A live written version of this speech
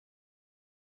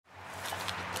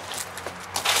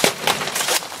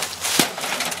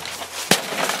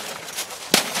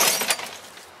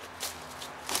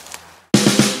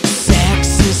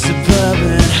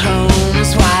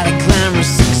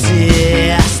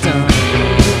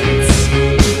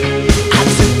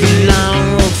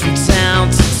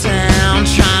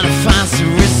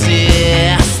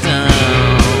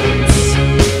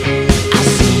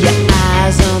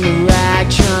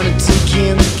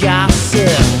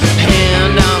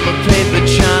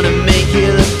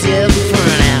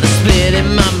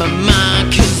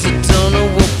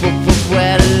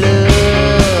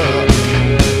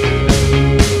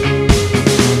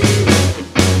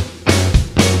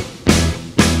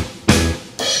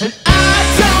And I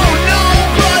don't know,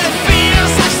 but it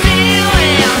feels like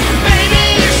stealing.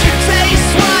 Maybe you should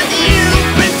taste what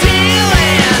you've been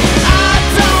dealing. I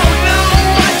don't know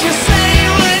what you say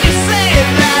when you say it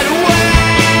that way.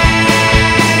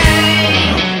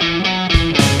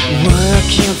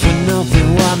 Working for nothing,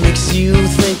 what makes you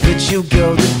think that you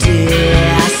go the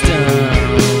distance?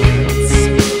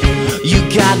 You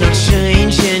got no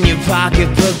change in your pocket,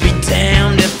 but be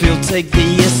damned if you'll take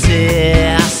the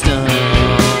assistance.